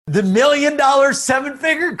The $1 million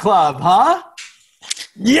seven-figure club, huh?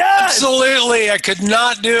 Yes! Absolutely. I could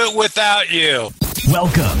not do it without you.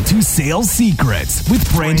 Welcome to Sales Secrets with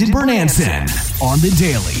Brandon Bernanson. On the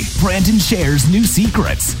daily, Brandon shares new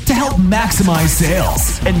secrets to help maximize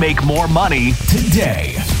sales and make more money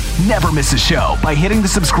today. Never miss a show by hitting the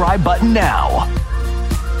subscribe button now.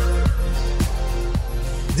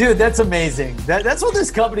 Dude, that's amazing. That's what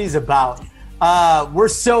this company is about. We're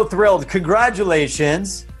so thrilled.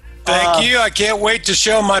 Congratulations. Thank you. I can't wait to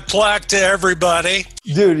show my plaque to everybody.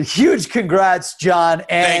 Dude, huge congrats, John.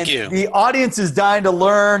 And Thank you. The audience is dying to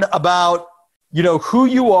learn about, who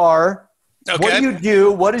you are, what do you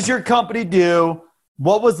do, what does your company do,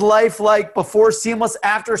 what was life like before Seamless,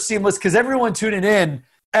 after Seamless, because everyone tuning in,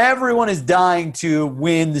 everyone is dying to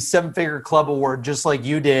win the seven-figure club award just like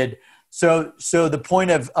you did. So the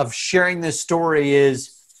point of sharing this story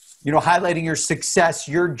is, highlighting your success,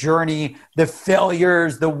 your journey, the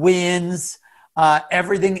failures, the wins,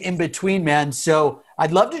 everything in between, man. So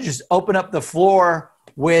I'd love to just open up the floor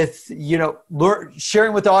with,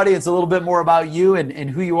 sharing with the audience a little bit more about you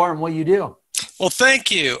and who you are and what you do. Well,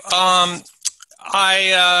 thank you.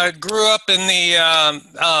 I grew up in the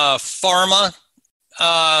pharma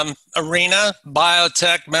arena,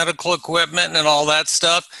 biotech, medical equipment, and all that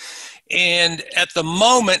stuff. And at the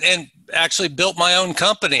moment, and actually built my own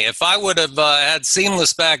company. If I would have had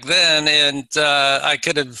Seamless back then, and I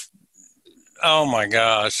could have, oh my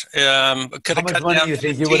gosh, could How have much cut money down do you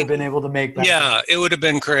think 15. you would have been able to make back Yeah, then? it would have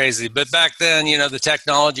been crazy. But back then, the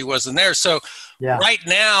technology wasn't there. So right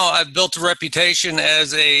now, I've built a reputation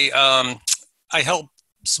as I help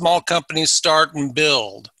small companies start and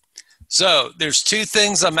build. So there's two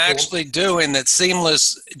things I'm actually doing that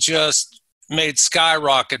Seamless just made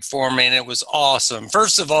skyrocket for me, and it was awesome.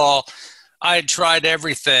 First of all, I had tried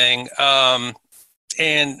everything,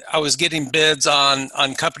 and I was getting bids on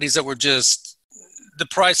companies that were just, the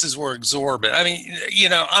prices were exorbitant. I mean,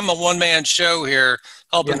 I'm a one-man show here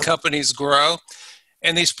helping companies grow,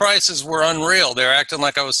 and these prices were unreal. They're acting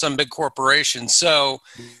like I was some big corporation. So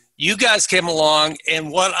you guys came along,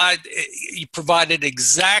 and you provided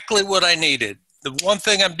exactly what I needed. The one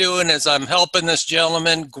thing I'm doing is I'm helping this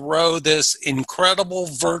gentleman grow this incredible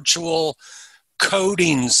virtual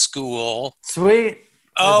coding school. Sweet.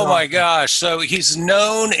 Oh my gosh. So he's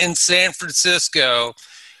known in San Francisco,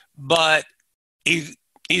 but he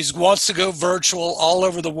wants to go virtual all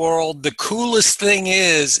over the world. The coolest thing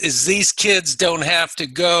is these kids don't have to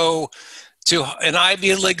go to an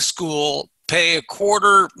Ivy League school, pay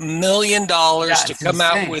 $250,000 to come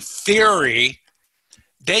out with theory.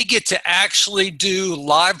 They get to actually do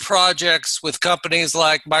live projects with companies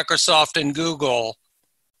like Microsoft and Google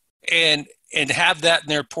and have that in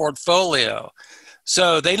their portfolio.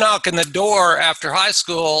 So they knock on the door after high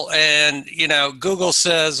school and, Google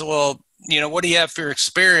says, well, what do you have for your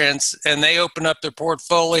experience? And they open up their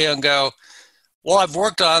portfolio and go, well, I've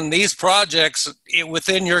worked on these projects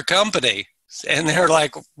within your company. And they're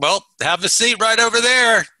like, well, have a seat right over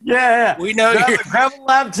there. Yeah. We know you. Grab a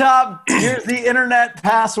laptop, here's the internet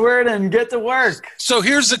password, and get to work. So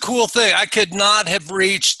here's the cool thing. I could not have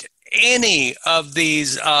reached any of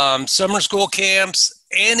these summer school camps,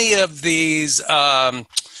 any of these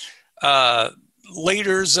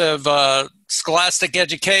leaders of scholastic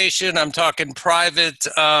education. I'm talking private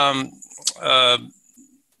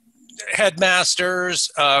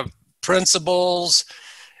headmasters, principals,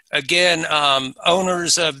 again,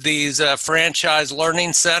 owners of these franchise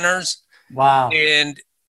learning centers. Wow. And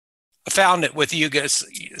I found it with you guys.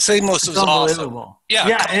 Seamless was awesome.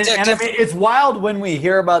 Yeah. And I mean, it's wild when we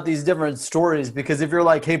hear about these different stories, because if you're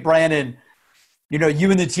like, hey, Brandon,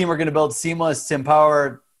 you and the team are going to build Seamless to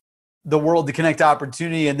empower the world to connect to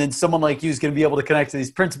opportunity, and then someone like you is going to be able to connect to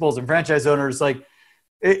these principals and franchise owners, like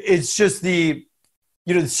it's just the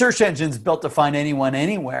search engine's built to find anyone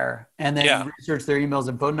anywhere, and then research their emails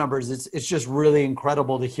and phone numbers. It's just really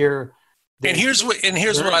incredible to hear. And here's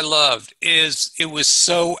what I loved is it was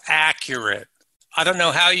so accurate. I don't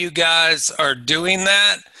know how you guys are doing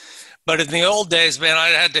that, but in the old days, man, I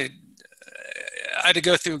had to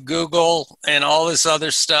go through Google and all this other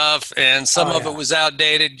stuff, and some of it was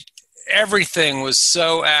outdated. Everything was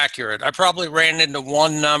so accurate. I probably ran into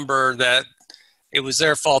one number that it was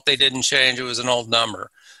their fault they didn't change. It was an old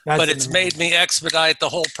number. But it's made me expedite the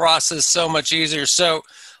whole process so much easier. So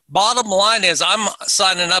bottom line is I'm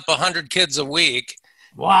signing up 100 kids a week.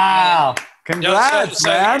 Wow. Congrats,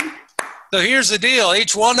 man. So here's the deal.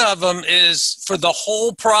 Each one of them is, for the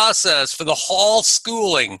whole process, for the whole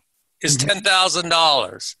schooling, is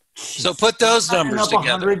 $10,000. So put those numbers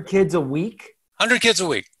together. 100 kids a week? 100 kids a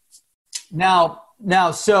week. Now,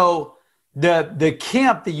 so the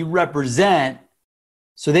camp that you represent,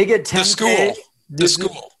 so they get 10K. The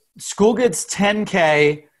school. School gets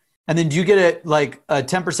 10K, and then do you get a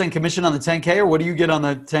 10% commission on the 10K, or what do you get on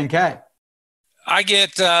the 10K? I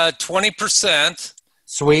get 20%.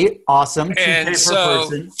 Sweet, awesome. 2K and per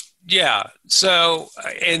person. Yeah. So,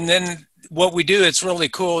 and then what we do, it's really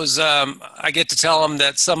cool, is I get to tell them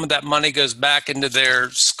that some of that money goes back into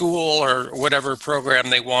their school or whatever program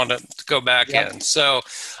they want to go back in. So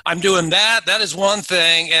I'm doing that. That is one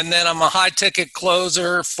thing. And then I'm a high ticket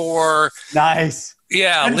closer for. Nice.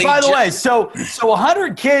 Yeah. And by the way, so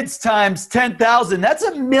 100 kids times 10,000, that's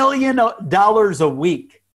 $1 million a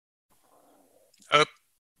week.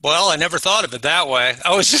 Well, I never thought of it that way.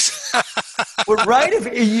 I was just right.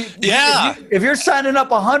 If you're signing up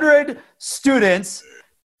 100 students,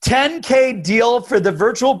 10K deal for the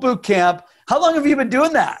virtual boot camp. How long have you been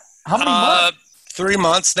doing that? How many months? 3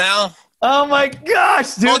 months now. Oh my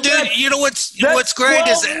gosh, dude! Well, dude, you know what's great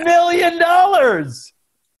is $12 million.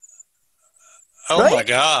 Oh my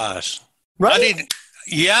gosh! Right?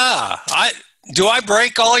 Do I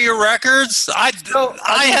break all your records? I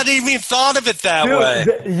hadn't even thought of it that way.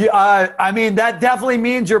 I mean, that definitely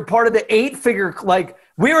means you're part of the 8-figure. Like,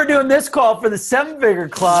 we were doing this call for the 7-figure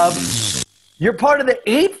club. You're part of the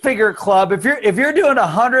 8-figure club. If you're doing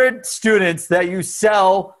 100 students that you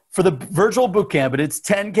sell for the virtual boot camp, and it's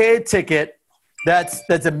 10K a ticket, that's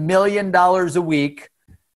 $1 million a week.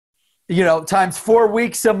 You know, times 4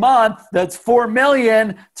 weeks a month, that's 4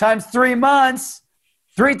 million. Times 3 months.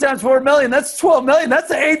 3 times 4 million, that's 12 million. That's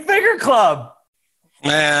the 8-figure club.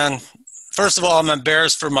 Man, first of all, I'm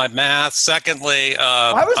embarrassed for my math. Secondly,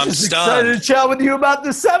 I was just excited to chat with you about the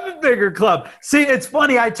 7-figure club. See, it's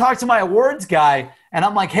funny. I talked to my awards guy, and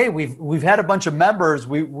I'm like, hey, we've had a bunch of members.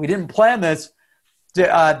 We didn't plan this.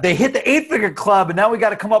 They hit the 8-figure club, and now we got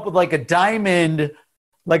to come up with like a diamond,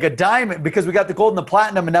 because we got the gold and the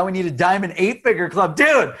platinum, and now we need a diamond 8-figure club.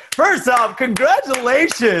 Dude, first off,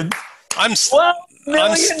 congratulations. $12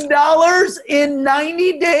 million in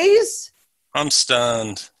 90 days? I'm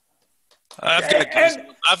stunned. I've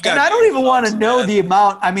got I don't even want to know the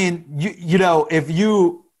amount. I mean, you know, if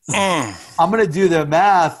you, I'm going to do the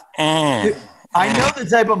math. I know the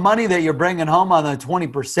type of money that you're bringing home on the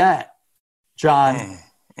 20%, John.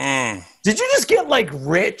 Did you just get like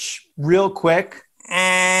rich real quick?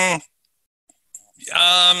 Yeah.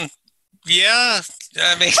 I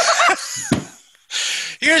mean,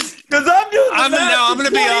 because I'm going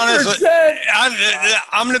to be honest.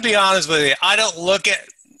 I'm going to be honest with you. I don't look at.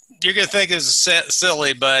 You're going to think it's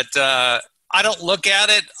silly, but I don't look at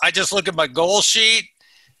it. I just look at my goal sheet.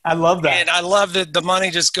 I love that, and I love the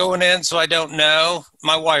money just going in. So I don't know.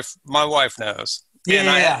 My wife knows.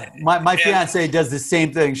 Yeah. My fiance does the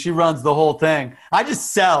same thing. She runs the whole thing. I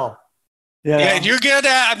just sell. Yeah, and you're good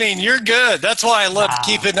at. I mean, you're good. That's why I love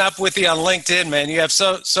keeping up with you on LinkedIn, man. You have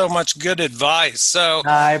so much good advice. So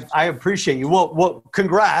I appreciate you. Well,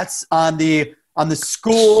 congrats on the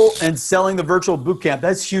school and selling the virtual boot camp.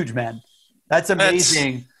 That's huge, man. That's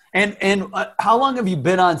amazing. And how long have you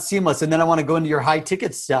been on Seamless? And then I want to go into your high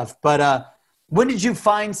ticket stuff. But when did you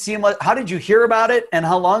find Seamless? How did you hear about it? And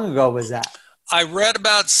how long ago was that? I read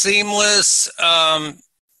about Seamless.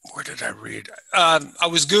 Where did I read? I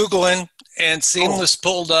was Googling. And Seamless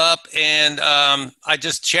pulled up, and I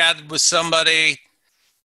just chatted with somebody.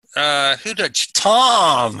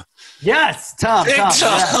 Tom. Yes, Tom. Big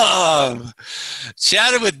Tom. Yeah.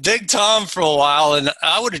 Chatted with Big Tom for a while, and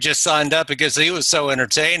I would have just signed up because he was so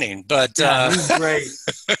entertaining. But he's great.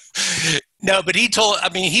 No, but he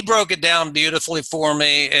broke it down beautifully for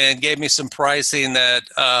me and gave me some pricing that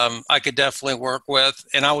I could definitely work with.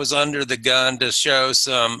 And I was under the gun to show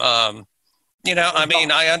some.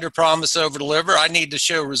 I under-promise, over-deliver. I need to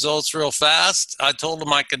show results real fast. I told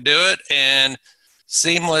them I could do it, and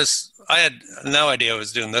Seamless, I had no idea I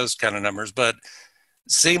was doing those kind of numbers, but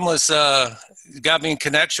Seamless got me in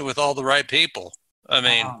connection with all the right people. I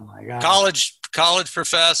mean, college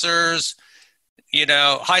professors,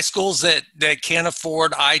 high schools that can't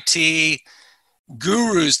afford IT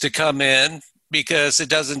gurus to come in, because it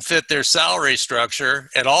doesn't fit their salary structure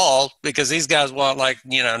at all, because these guys want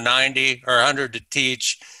 90 or 100 to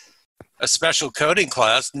teach a special coding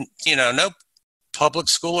class. No public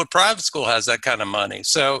school or private school has that kind of money.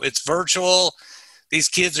 So it's virtual. These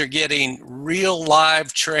kids are getting real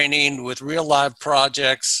live training with real live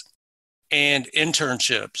projects and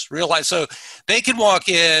internships, real life. So they can walk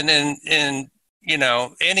in and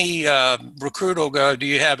any recruiter will go, do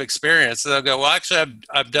you have experience? They'll go, well, actually,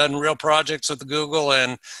 I've done real projects with Google,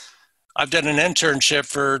 and I've done an internship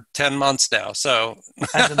for 10 months now. So,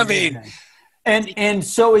 I mean, And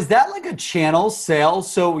so is that like a channel sale?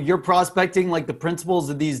 So you're prospecting like the principals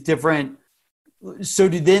of these different, so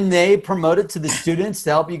then they promote it to the students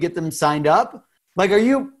to help you get them signed up? Like, are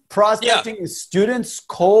you prospecting the students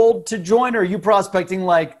cold to join, or are you prospecting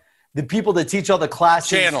like the people that teach all the classes?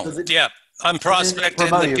 Channel, I'm prospecting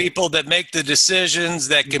the people that make the decisions,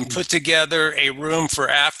 that can put together a room for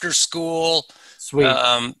after school. Sweet.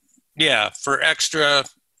 For extra,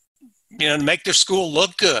 to make their school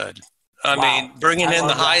look good. I mean, bringing in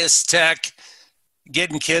the highest tech,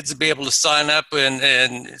 getting kids to be able to sign up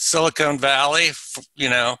in Silicon Valley,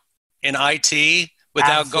 in IT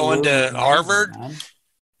without going to Harvard. Man.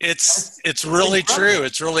 It's really true.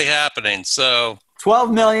 It's really happening. So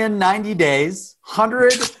 12 million, 90 days,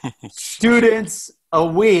 100 students a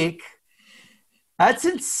week. That's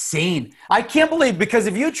insane. I can't believe, because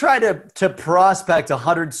if you try to prospect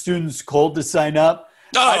 100 students cold to sign up,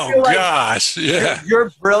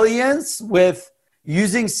 your brilliance with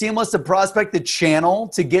using Seamless to prospect the channel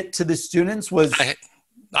to get to the students was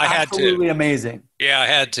absolutely amazing. Yeah, I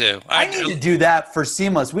had to. I need to do that for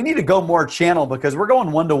Seamless. We need to go more channel, because we're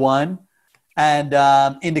going one-to-one and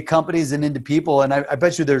into companies and into people. And I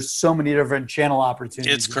bet you there's so many different channel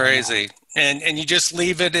opportunities. It's crazy. And you just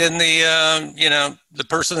leave it in the, the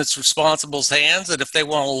person that's responsible's hands. And if they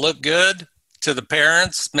want to look good to the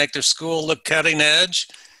parents, make their school look cutting edge,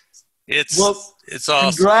 it's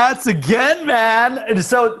awesome. Congrats again, man. And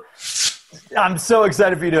so I'm so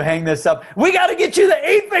excited for you to hang this up. We got to get you the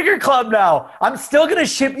 8-figure club now. I'm still going to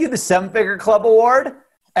ship you the 7-figure club award.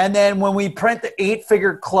 And then when we print the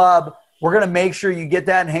 8-figure club, we're going to make sure you get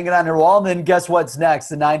that and hang it on your wall. And then guess what's next?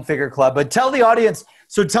 The 9-figure club. But tell the audience.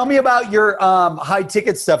 So tell me about your high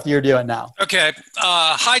ticket stuff that you're doing now. Okay.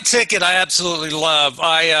 High ticket, I absolutely love.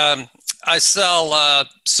 I sell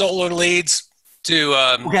solar leads to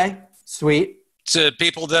sweet. To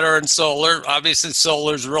people that are in solar. Obviously,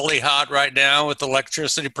 solar is really hot right now with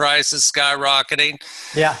electricity prices skyrocketing.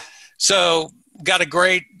 Yeah. So got a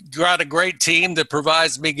great team that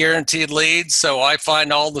provides me guaranteed leads. So I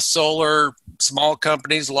find all the solar small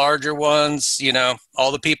companies, larger ones,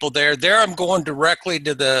 all the people there. I'm going directly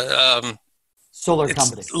to the solar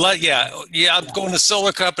companies. I'm going to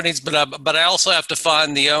solar companies, but I also have to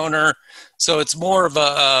find the owner. So it's more of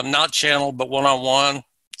a not channel, but one-on-one,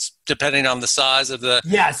 depending on the size of the.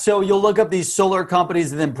 Yeah. So you'll look up these solar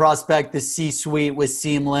companies and then prospect the C-suite with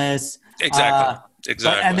Seamless. Exactly.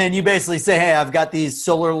 And then you basically say, hey, I've got these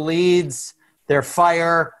solar leads. They're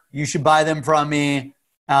fire. You should buy them from me.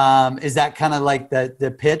 Is that kind of like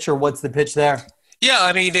the pitch, or what's the pitch there? Yeah,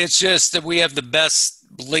 I mean, it's just that we have the best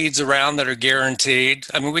leads around that are guaranteed.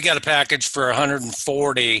 I mean, we got a package for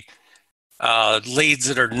 140 leads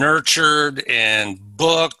that are nurtured and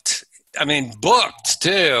booked. I mean, booked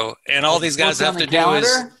too. And all these guys have to do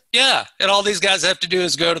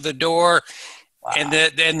is go to the door. Wow. And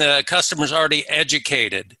the customer's already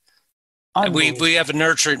educated. We have a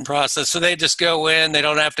nurturing process, so they just go in. They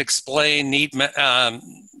don't have to explain net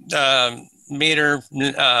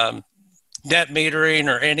metering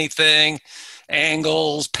or anything,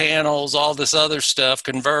 angles, panels, all this other stuff,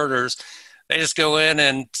 converters. They just go in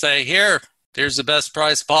and say, here's the best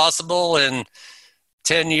price possible. In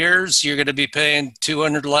 10 years, you're going to be paying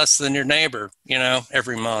 $200 less than your neighbor,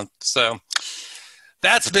 every month. So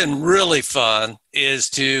that's been really fun, is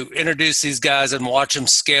to introduce these guys and watch them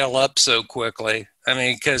scale up so quickly. I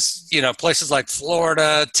mean, because, places like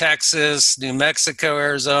Florida, Texas, New Mexico,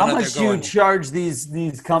 Arizona. How much do you charge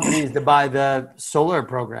these companies to buy the solar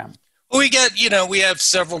program? We get, we have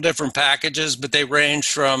several different packages, but they range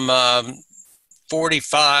from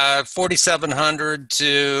 $4,700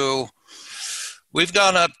 to, we've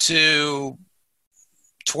gone up to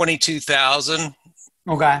 $22,000.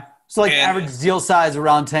 Okay. So average deal size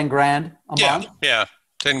around 10 grand a month? Yeah,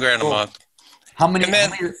 10 grand a month. How many of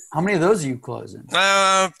those are you closing?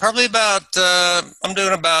 Probably about, I'm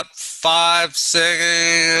doing about 5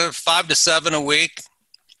 to 7 a week.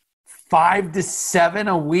 5 to 7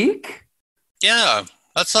 a week? Yeah,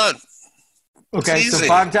 that's not. Okay, so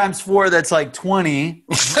 5 times 4, that's like 20.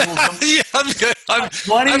 Yeah, I'm good. I'm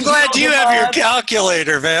glad you have your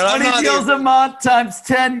calculator, man. 20 deals a month times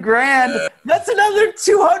 10 grand. That's another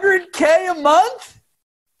 $200K a month?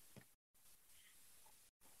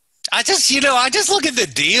 I just look at the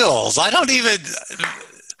deals. I don't even.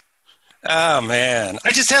 Oh, man.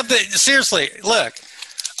 I just have seriously, look,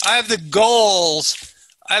 I have the goals.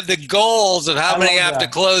 of how many I have to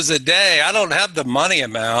close a day. I don't have the money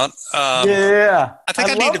amount. I think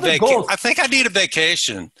I need a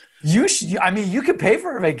vacation. You should. I mean, you could pay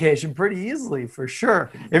for a vacation pretty easily, for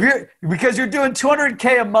sure. Because you're doing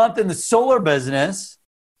 $200K a month in the solar business.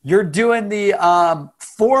 You're doing the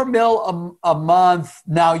 $4 million a month.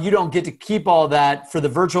 Now you don't get to keep all that for the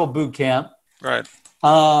virtual boot camp. Right.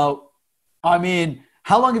 I mean,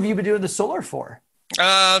 how long have you been doing the solar for?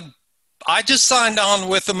 I just signed on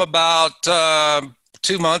with them about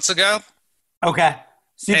 2 months ago. Okay.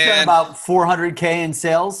 So you've got about 400K in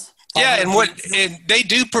sales? Yeah, and they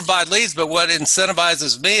do provide leads, but what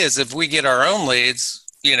incentivizes me is if we get our own leads,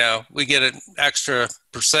 we get an extra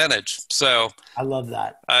percentage. So I love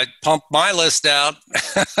that. I pump my list out.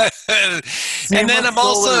 and then I'm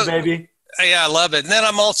also, baby. Yeah, I love it. And then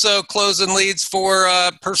I'm also closing leads for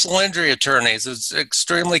personal injury attorneys. It's an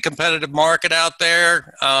extremely competitive market out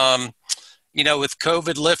there. With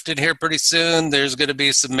COVID lifted here pretty soon, there's going to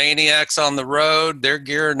be some maniacs on the road. They're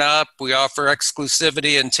gearing up. We offer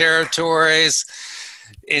exclusivity in territories.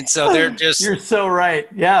 And so they're just... You're so right.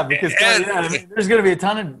 Yeah, because there's going to be a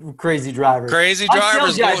ton of crazy drivers. Crazy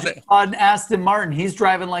drivers. On Aston Martin, he's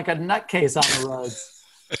driving like a nutcase on the roads.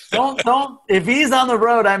 Don't. If he's on the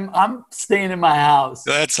road, I'm staying in my house.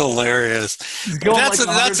 That's hilarious.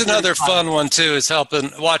 That's another fun one too, is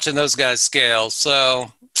watching those guys scale.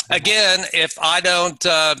 So again, if I don't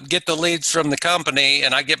get the leads from the company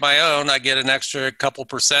and I get my own, I get an extra couple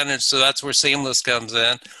percentage. So that's where Seamless comes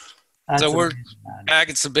in. So we're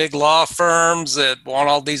bagging some big law firms that want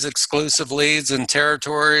all these exclusive leads and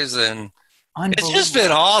territories, and it's just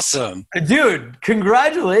been awesome. Dude,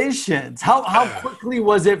 congratulations. How quickly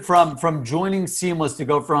was it from joining Seamless to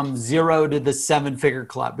go from 0 to the 7-figure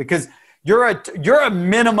club? Because you're a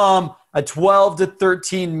minimum a $12 to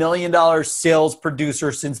 $13 million sales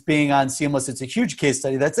producer since being on Seamless. It's a huge case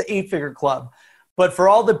study. That's an 8-figure club. But for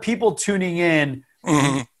all the people tuning in,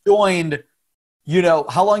 you joined,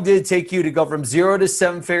 how long did it take you to go from 0 to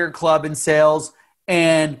 7-figure club in sales?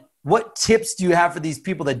 And what tips do you have for these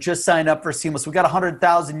people that just signed up for Seamless? We've got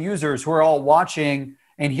 100,000 users who are all watching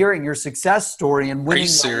and hearing your success story and winning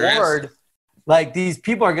the award. Like, these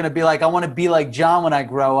people are going to be like, I want to be like John when I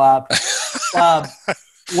grow up.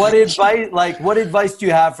 What advice do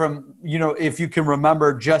you have from, if you can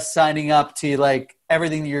remember just signing up to like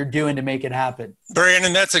everything that you're doing to make it happen?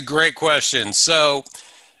 Brandon, that's a great question. So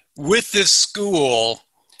with this school,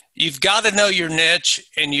 you've got to know your niche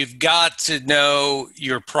and you've got to know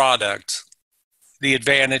your product, the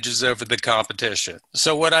advantages over the competition.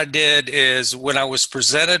 So what I did is when I was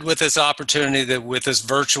presented with this opportunity with this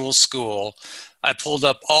virtual school, I pulled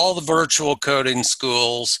up all the virtual coding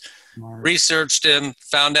schools, researched them,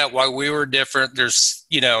 found out why we were different. There's,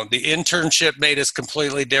 the internship made us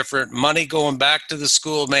completely different. Money going back to the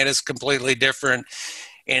school made us completely different.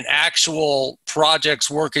 And actual projects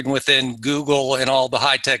working within Google and all the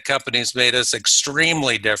high-tech companies made us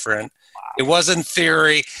extremely different. Wow. It wasn't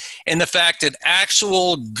theory. And the fact that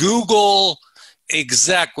actual Google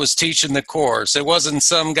exec was teaching the course. It wasn't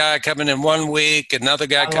some guy coming in 1 week, another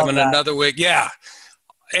guy coming another week. Yeah.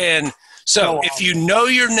 And so if you know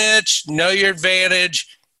your niche, know your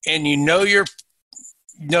advantage, and you know your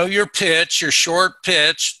pitch, your short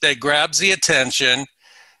pitch that grabs the attention,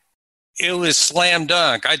 it was slam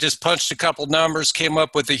dunk. I just punched a couple numbers, came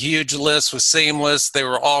up with a huge list with Seamless. They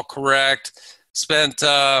were all correct. Spent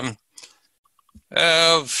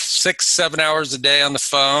 6-7 hours a day on the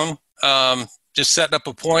phone, just setting up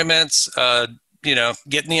appointments,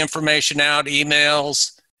 getting the information out,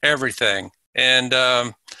 emails, everything. And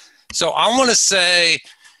so I want to say,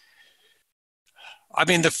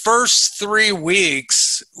 the first 3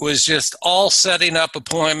 weeks was just all setting up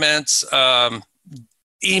appointments,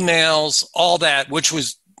 emails, all that, which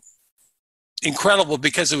was incredible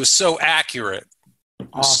because it was so accurate.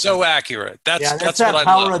 So accurate. That's what I love. That's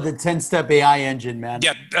power of the 10-step AI engine, man.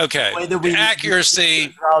 Yeah. Okay. The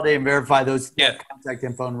accuracy, validate and verify those contact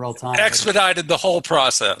info in real time. Expedited the whole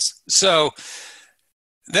process. So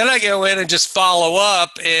then I go in and just follow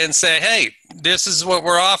up and say, hey, this is what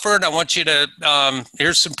we're offering. I want you to,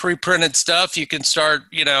 here's some pre-printed stuff. You can start,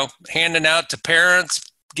 handing out to parents,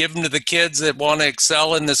 give them to the kids that want to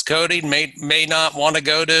excel in this coding, may not want to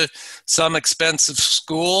go to some expensive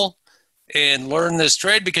school and learn this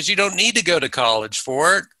trade because you don't need to go to college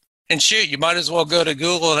for it. And shoot, you might as well go to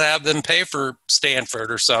Google and have them pay for Stanford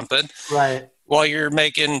or something. Right. While you're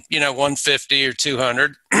making, $150 or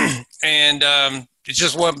 $200. And it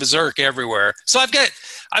just went berserk everywhere. So I've got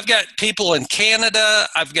people in Canada.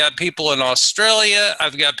 I've got people in Australia.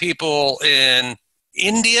 I've got people in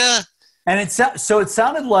India. And it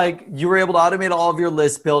sounded like you were able to automate all of your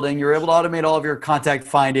list building. You were able to automate all of your contact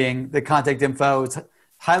finding, the contact info. It's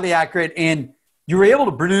highly accurate. And you were able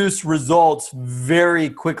to produce results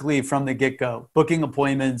very quickly from the get-go, booking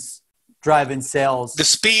appointments, driving sales. The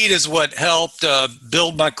speed is what helped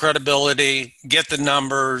build my credibility, get the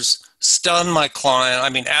numbers, stun my client. I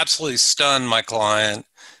mean, absolutely stun my client.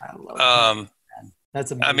 I love that.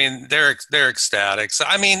 That's amazing. I mean, they're ecstatic. So,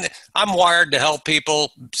 I mean, I'm wired to help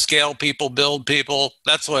people, scale people, build people.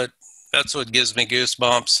 That's what gives me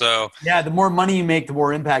goosebumps. So yeah, the more money you make, the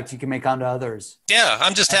more impact you can make onto others. Yeah,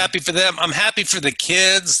 I'm just happy for them. I'm happy for the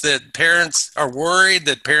kids that parents are worried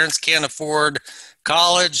that parents can't afford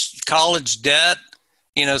college debt,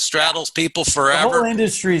 straddles people forever. The whole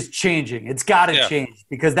industry is changing. It's got to change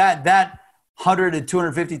because that $100,000 to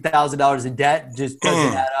 $250,000 in debt just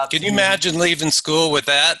doesn't add up. Can you imagine leaving school with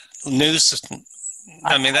that news?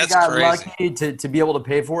 I mean, that's I got crazy. lucky to be able to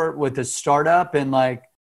pay for it with a startup, and like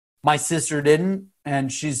my sister didn't,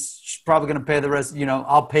 and she's probably going to pay the rest.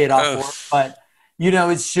 I'll pay it off for her, but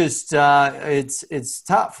it's just it's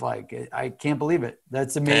tough. Like I can't believe it.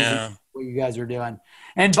 That's amazing what you guys are doing.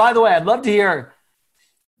 And by the way, I'd love to hear.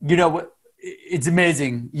 It's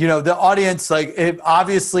amazing. The audience, like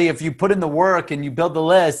obviously if you put in the work and you build the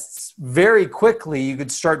lists very quickly, you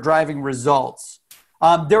could start driving results.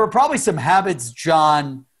 There were probably some habits,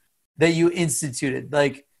 John, that you instituted.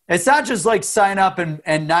 Like it's not just like sign up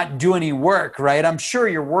and not do any work, right? I'm sure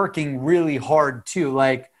you're working really hard too.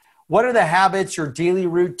 Like what are the habits, your daily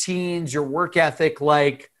routines, your work ethic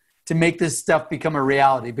like to make this stuff become a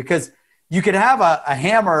reality? Because you could have a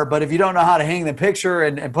hammer, but if you don't know how to hang the picture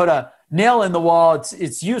and put a nail in the wall,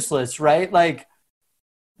 it's useless, right? Like,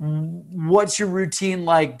 what's your routine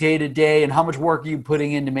like day to day, and how much work are you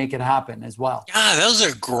putting in to make it happen as well? Yeah, those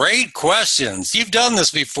are great questions. You've done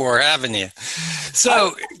this before, haven't you?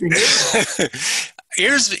 So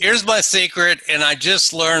here's my secret, and I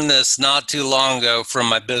just learned this not too long ago from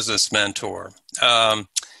my business mentor.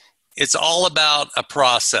 It's all about a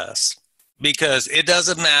process. Because it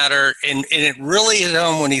doesn't matter, and it really hit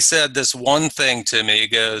home when he said this one thing to me. He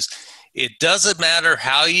goes, it doesn't matter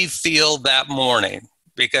how you feel that morning,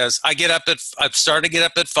 because I started to get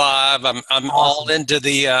up at 5. I'm awesome. All into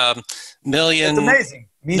the $1 million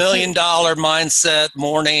mindset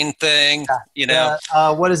morning thing.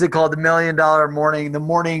 What is it called? The $1 million morning, the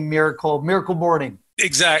morning miracle morning.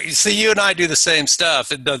 Exactly. See, you and I do the same stuff,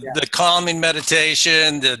 the calming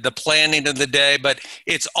meditation, the planning of the day, but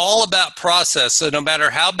it's all about process. So no matter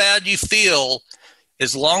how bad you feel,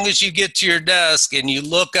 as long as you get to your desk and you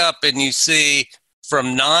look up and you see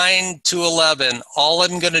from 9 to 11, all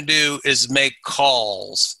I'm going to do is make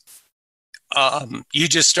calls. You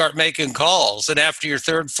just start making calls. And after your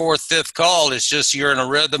 3rd, 4th, 5th call, it's just you're in a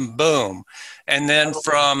rhythm, boom. And then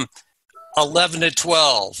from 11 to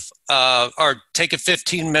 12, or take a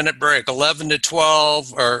 15-minute break, 11 to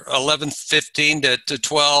 12 or 11:15 to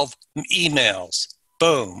 12, emails,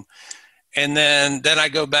 boom. And then I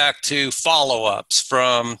go back to follow-ups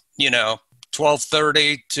from,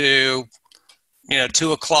 12:30 to,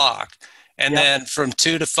 2 o'clock. And then from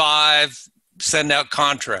 2 to 5, send out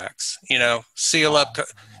contracts, seal up.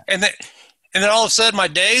 And then all of a sudden my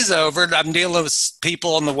day's over. I'm dealing with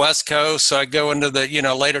people on the West Coast, so I go into the,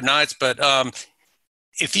 later nights. But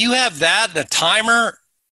if you have that and a timer,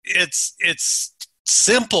 it's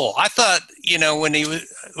simple. I thought, when he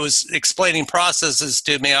was explaining processes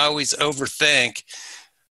to me, I always overthink.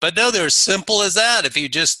 But no, they're as simple as that. If you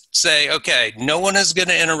just say, okay, no one is going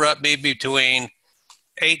to interrupt me between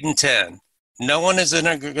 8 and 10. No one is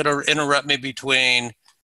going to interrupt me between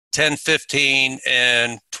 10:15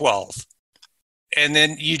 and 12. And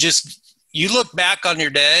then you look back on your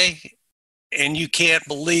day and you can't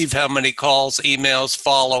believe how many calls, emails,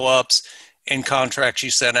 follow-ups, and contracts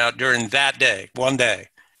you sent out during that day, one day.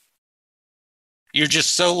 You're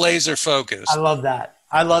just so laser focused. I love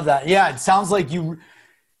that. Yeah, it sounds like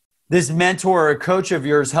this mentor or coach of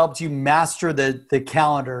yours helped you master the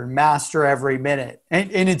calendar and master every minute.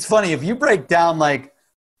 And it's funny, if you break down like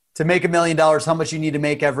to make $1 million, how much you need to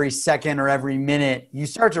make every second or every minute, you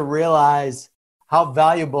start to realize how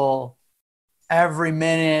valuable every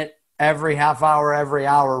minute, every half hour, every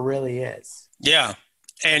hour really is. Yeah.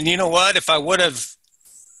 And you know what? If I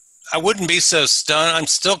wouldn't be so stunned. I'm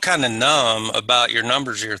still kind of numb about your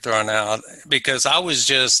numbers you're throwing out because I was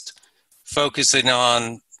just focusing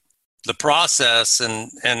on the process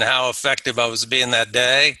and how effective I was being that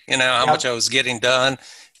day, how much I was getting done.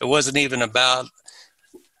 It wasn't even about,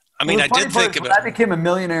 I did think about it. I became a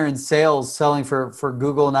millionaire in sales selling for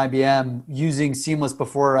Google and IBM using Seamless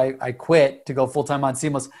before I quit to go full-time on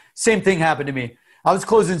Seamless. Same thing happened to me. I was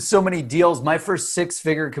closing so many deals. My first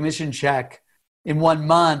 6-figure commission check in 1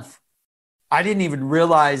 month, I didn't even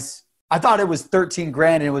realize. I thought it was 13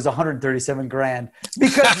 grand and it was 137 grand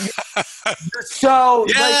because you're So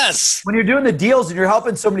yes, when you're doing the deals and you're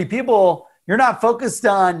helping so many people, you're not focused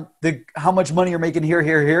on how much money you're making here.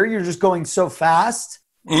 You're just going so fast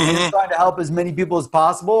and you're trying to help as many people as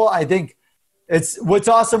possible. I think what's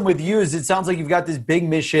awesome with you is it sounds like you've got this big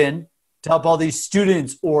mission to help all these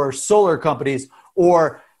students or solar companies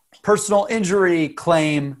or personal injury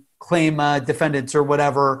claim defendants or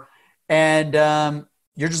whatever. And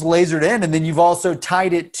you're just lasered in. And then you've also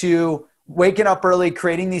tied it to waking up early,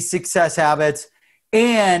 creating these success habits,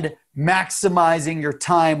 and maximizing your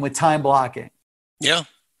time with time blocking. Yeah.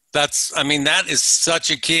 That is such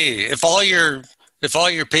a key. If all your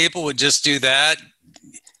people would just do that,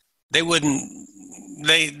 they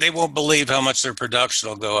won't believe how much their production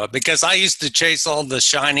will go up. Because I used to chase all the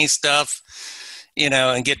shiny stuff,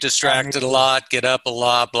 and get distracted a lot, get up a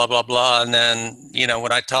lot, blah, blah, blah. And then,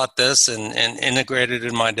 when I taught this and integrated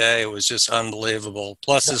in my day, it was just unbelievable.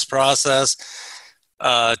 Plus this process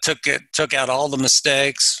took out all the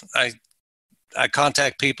mistakes. I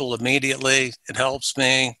contact people immediately. It helps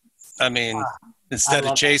me. Instead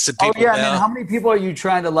of chasing people down. And then how many people are you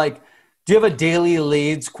trying to do you have a daily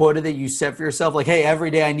leads quota that you set for yourself? Like, hey,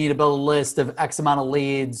 every day I need to build a list of X amount of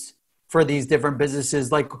leads for these different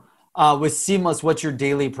businesses. With Seamless, what's your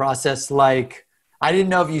daily process like? I didn't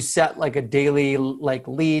know if you set a daily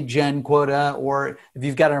lead gen quota or if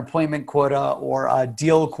you've got an appointment quota or a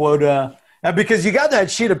deal quota, because you got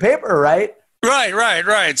that sheet of paper, right?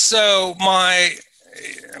 Right. So I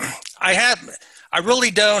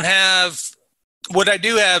really don't have. What I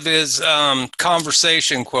do have is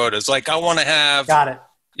conversation quotas. I want to have. Got it.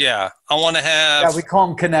 Yeah, I want to have. Yeah, we call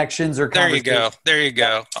them connections or. There you go.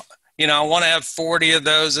 I want to have 40 of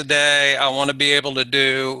those a day. I want to be able to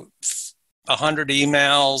do 100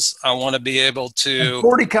 emails. I want to be able to. And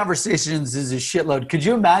 40 conversations is a shitload. Could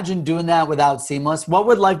you imagine doing that without Seamless? What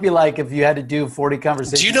would life be like if you had to do 40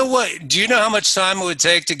 conversations? Do you know how much time it would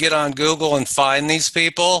take to get on Google and find these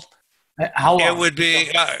people? How long? It would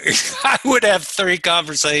be, I would have 3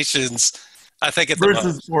 conversations, I think, at the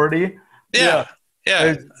versus most. 40? Yeah.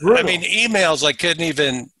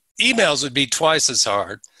 Emails would be twice as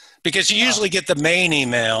hard because you usually get the main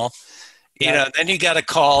email, then you got to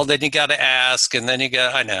call, then you got to ask, and then you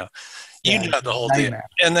know the whole deal.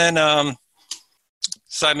 And then,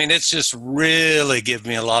 it's just really give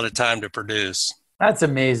me a lot of time to produce. That's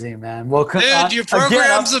amazing, man. Well, dude, your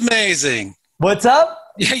program's amazing. What's up?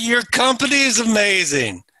 Yeah, your company is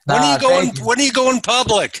amazing. When are you going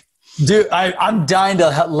public? Dude, I'm dying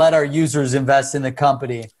to let our users invest in the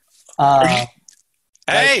company.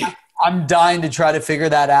 Hey, I'm dying to try to figure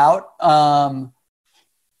that out. I'm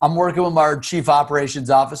working with our chief operations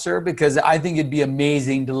officer because I think it'd be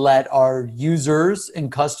amazing to let our users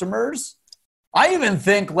and customers. I even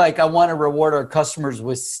think I want to reward our customers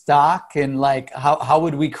with stock and how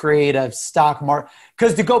would we create a stock market?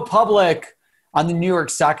 Because to go public on the New York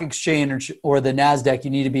Stock Exchange or the NASDAQ, you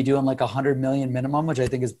need to be doing 100 million minimum, which I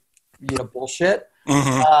think is bullshit.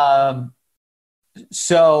 Mm-hmm.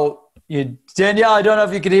 Danielle, I don't know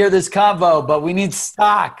if you could hear this convo, but we need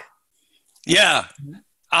stock. Yeah.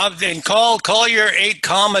 Then call your 8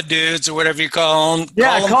 comma dudes or whatever you call them.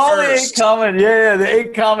 Yeah, call the 8 comma. Yeah, the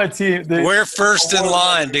 8 comma team. We're first in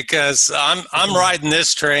line because I'm riding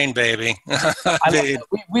this train, baby.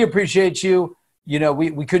 We appreciate you.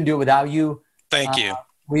 We couldn't do it without you. Thank you.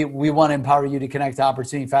 We want to empower you to connect to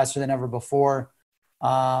opportunity faster than ever before.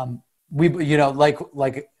 I'm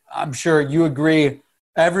sure you agree.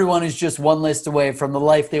 Everyone is just one list away from the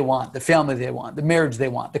life they want, the family they want, the marriage they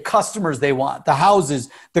want, the customers they want, the houses,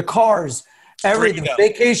 the cars, everything,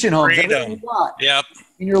 vacation homes, everything you want. Yep.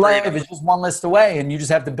 In your life is just one list away, and you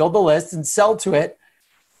just have to build the list and sell to it.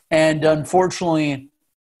 And unfortunately,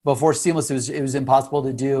 before Seamless, it was impossible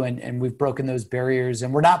to do, and we've broken those barriers.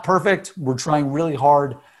 And we're not perfect. We're trying really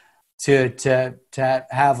hard to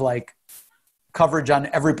have coverage on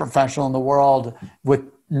every professional in the world with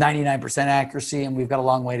 99% accuracy, and we've got a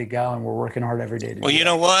long way to go, and we're working hard every day to do you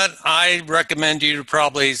know what? I recommend you to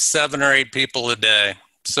probably 7 or 8 people a day.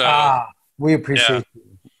 So we appreciate you.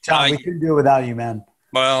 John, we couldn't do it without you, man.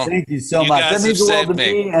 Well, thank you so much. That means the world to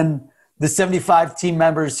me and the 75 team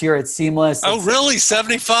members here at Seamless. Oh, really?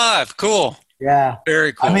 75? Cool. Yeah.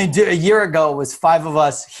 Very cool. A year ago, it was 5 of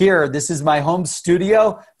us here. This is my home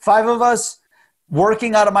studio. 5 of us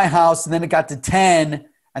working out of my house, and then it got to 10.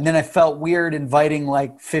 And then I felt weird inviting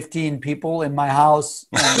 15 people in my house.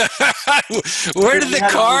 Where'd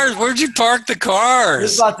you park the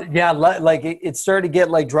cars? It started to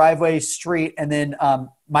get driveway, street. And then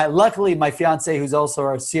luckily my fiance, who's also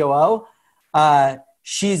our COO,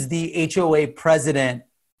 she's the HOA president.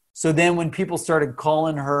 So then when people started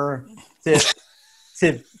calling her to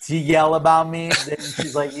to yell about me.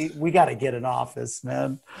 She's like, we got to get an office,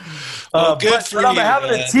 man. Well, good for you. I'm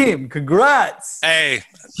having a team. Congrats. Hey,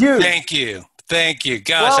 huge. Thank you.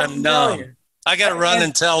 Gosh, I'm numb. I got to run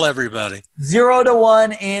and tell everybody. 0 to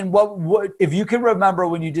 1. And what if you can remember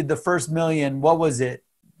when you did the first million, what was it?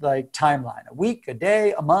 Like timeline, a week, a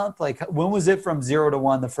day, a month? Like when was it from 0 to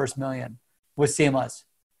 1, the first million with Seamless?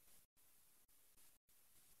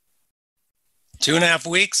 2.5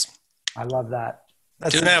 weeks. I love that.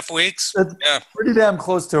 That's 2.5 weeks. That's pretty damn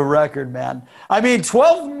close to a record, man. I mean,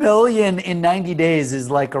 12 million in 90 days is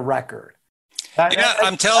like a record.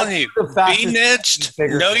 I'm telling you, be niched,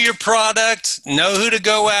 know your product, know who to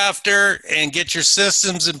go after, and get your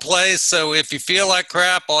systems in place. So if you feel like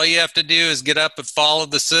crap, all you have to do is get up and follow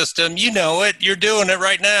the system. You know it. You're doing it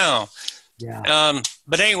right now. Yeah.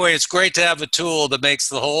 But anyway, it's great to have a tool that makes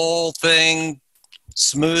the whole thing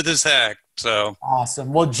smooth as heck. So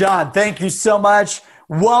awesome. Well, John, thank you so much.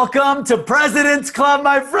 Welcome to President's Club,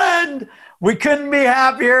 my friend. We couldn't be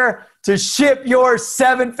happier to ship your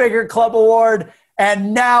 7-figure club award.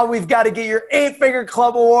 And now we've got to get your 8-figure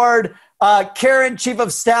club award. Karen, Chief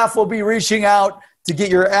of Staff, will be reaching out to get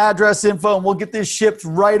your address info, and we'll get this shipped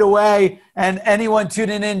right away. And anyone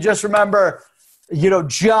tuning in, just remember,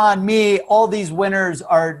 John, me, all these winners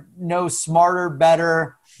are no smarter,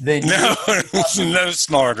 better than you. No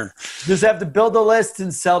smarter. Just have to build a list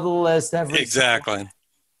and sell the list. Exactly.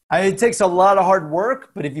 It takes a lot of hard work,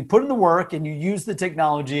 but if you put in the work and you use the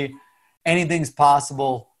technology, anything's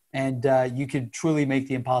possible, and you can truly make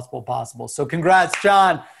the impossible possible. So congrats,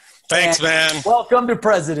 John. Thanks, man. Welcome to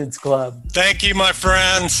President's Club. Thank you, my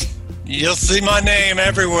friends. You'll see my name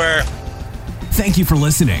everywhere. Thank you for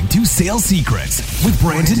listening to Sales Secrets with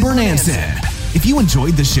Brandon Bernanson. If you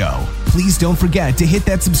enjoyed the show, please don't forget to hit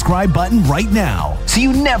that subscribe button right now so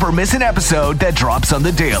you never miss an episode that drops on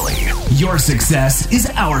the daily. Your success is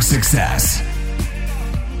our success.